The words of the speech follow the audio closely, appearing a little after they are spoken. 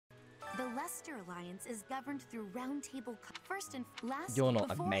The Lester Alliance is governed through roundtable first and last. You're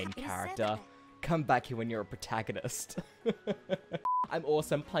not a main character. Come back here when you're a protagonist. I'm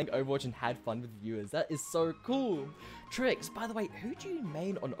awesome playing Overwatch and had fun with viewers. That is so cool. Trix, by the way, who do you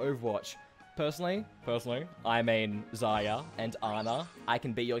main on Overwatch? Personally, I main Zarya and Ana. I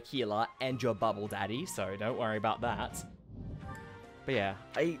can be your healer and your bubble daddy, so don't worry about that. But yeah,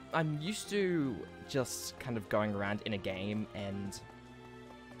 I'm used to just kind of going around in a game and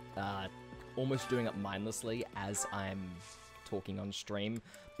almost doing it mindlessly as I'm talking on stream.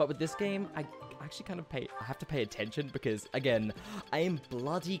 But with this game, I actually kind of have to pay attention because, again, I am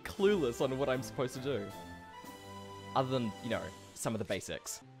bloody clueless on what I'm supposed to do. Other than, you know, some of the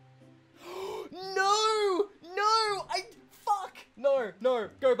basics. No! No! Fuck! No,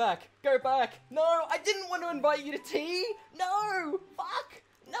 go back. No, I didn't want to invite you to tea! No! Fuck!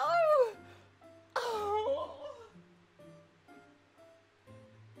 No! Oh!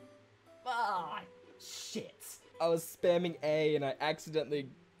 Ah, shit. I was spamming A and I accidentally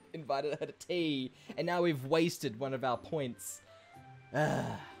invited her to tea, and now we've wasted one of our points.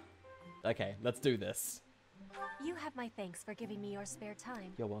 Okay, let's do this. You have my thanks for giving me your spare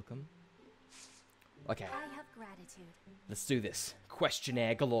time. You're welcome. Okay. I have gratitude. Let's do this.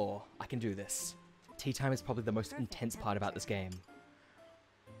 Questionnaire galore. I can do this. Tea time is probably the most intense part about this game.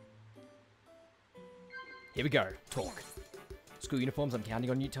 Here we go. Talk. School uniforms, I'm counting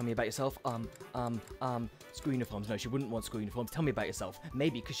on you. Tell me about yourself. School uniforms. No, she wouldn't want school uniforms. Tell me about yourself.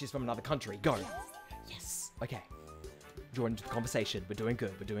 Maybe because she's from another country. Go. Yes. Okay. Join into the conversation. We're doing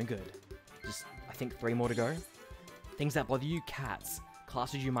good. Just, I think 3 more to go. Things that bother you, cats.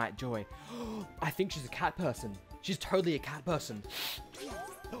 Classes you might enjoy. I think she's a cat person. She's totally a cat person.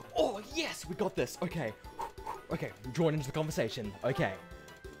 Oh, yes, we got this. Okay. Okay, join into the conversation. Okay.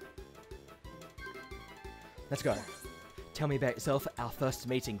 Let's go. Tell me about yourself, our first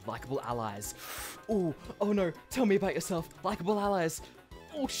meeting, likable allies. Ooh, oh no, tell me about yourself, likable allies.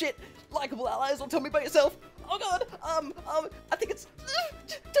 Oh shit, likable allies, or tell me about yourself. Oh god, I think it's...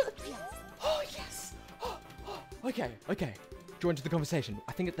 Oh yes. Okay. Join to the conversation.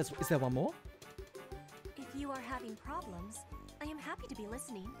 I think is there one more? If you are having problems, I am happy to be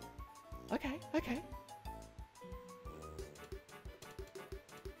listening. Okay.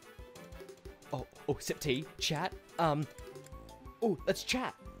 Oh, sip tea, chat, oh, let's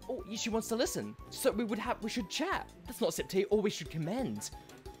chat. Oh, she wants to listen. So we should chat. That's not sip tea, or we should commend.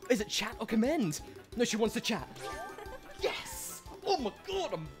 Is it chat or commend? No, she wants to chat. Yes! Oh my god,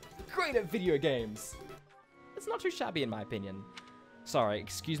 I'm great at video games. It's not too shabby in my opinion. Sorry,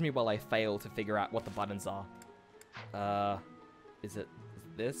 excuse me while I fail to figure out what the buttons are. Is it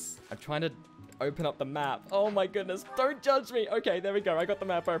this? I'm trying to open up the map. Oh my goodness, don't judge me. Okay, there we go. I got the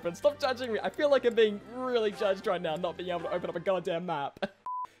map open. Stop judging me. I feel like I'm being really judged right now, not being able to open up a goddamn map.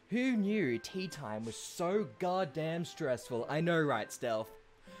 Who knew tea time was so goddamn stressful? I know, right, Stealth?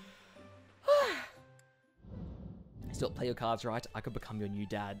 Still play your cards right. I could become your new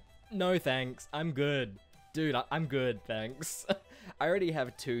dad. No thanks. I'm good. Dude, I'm good, thanks. I already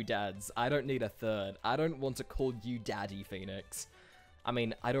have 2 dads. I don't need a 3rd. I don't want to call you Daddy, Phoenix. I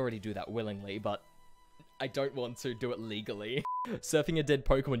mean, I'd already do that willingly, but I don't want to do it legally. Surfing a dead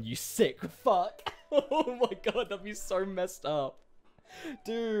Pokemon, you sick fuck. Oh my god, that'd be so messed up.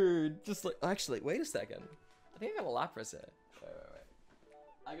 Dude, just like, actually, wait a second. I think I got a Lapras here. Wait.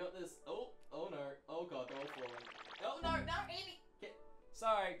 I got this, oh no, oh god, they're all falling. Oh no, Amy! Okay.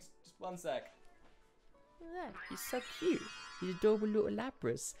 Sorry, just 1 sec. Look at that, he's so cute. He's adorable little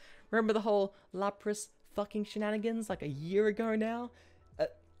Lapras. Remember the whole Lapras fucking shenanigans like a year ago now?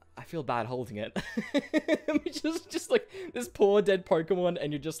 I feel bad holding it. just like this poor dead Pokemon,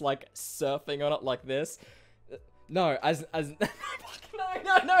 and you're just like surfing on it like this. No, as no, as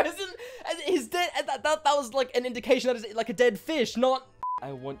he's dead. That was like an indication that it's like a dead fish, not.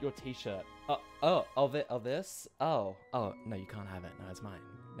 I want your T-shirt. This? Oh, no, you can't have it. No, it's mine.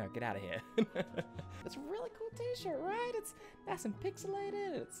 No, get out of here. It's a really cool T-shirt, right? It's nice and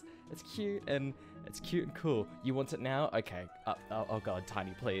pixelated. It's cute and cool. You want it now? Okay. Oh god,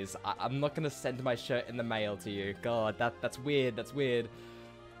 Tiny, please. I'm not gonna send my shirt in the mail to you. God, that's weird. That's weird.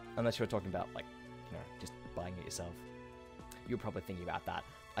 Unless you're talking about like, you know, just buying it yourself. You're probably thinking about that.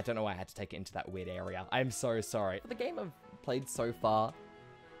 I don't know why I had to take it into that weird area. I'm so sorry. For the game I've played so far,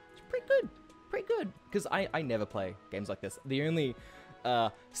 it's pretty good. Pretty good. Because I never play games like this. The only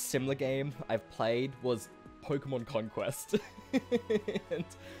similar game I've played was Pokemon Conquest.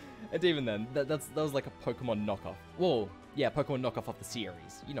 and even then, that was like a Pokemon knockoff. Well, yeah, Pokemon knockoff of the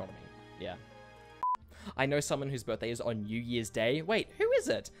series. You know what I mean. Yeah. I know someone whose birthday is on New Year's Day. Wait, who is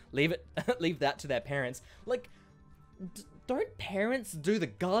it? Leave that to their parents. Like, don't parents do the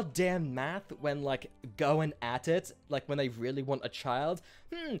goddamn math when, like, going at it, like, when they really want a child?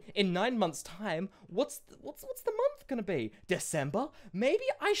 In 9 months' time, what's the month gonna be? December? Maybe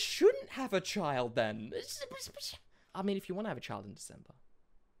I shouldn't have a child then. I mean, if you want to have a child in December.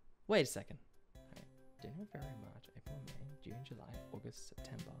 Wait a second. Alright. January, February, March, April, May, June, July, August,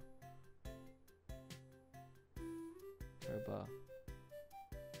 September. October.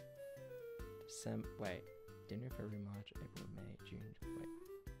 December. Wait. January, February, March, April, May, June. Wait.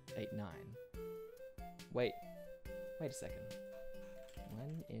 8, 9. Wait. Wait a second.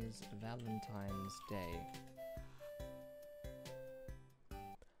 When is Valentine's Day?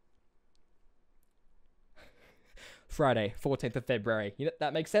 Friday, 14th of February. You know,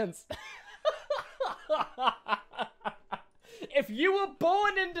 that makes sense. If you were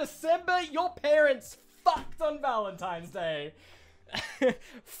born in December, your parents fucked on Valentine's Day.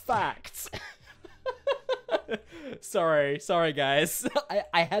 Facts. Sorry guys.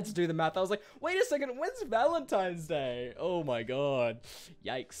 I had to do the math. I was like, wait a second, when's Valentine's Day? Oh my god.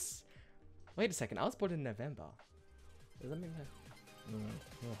 Yikes. Wait a second, I was born in November. Does that mean that...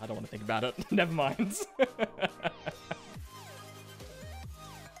 I don't want to think about it. Never mind.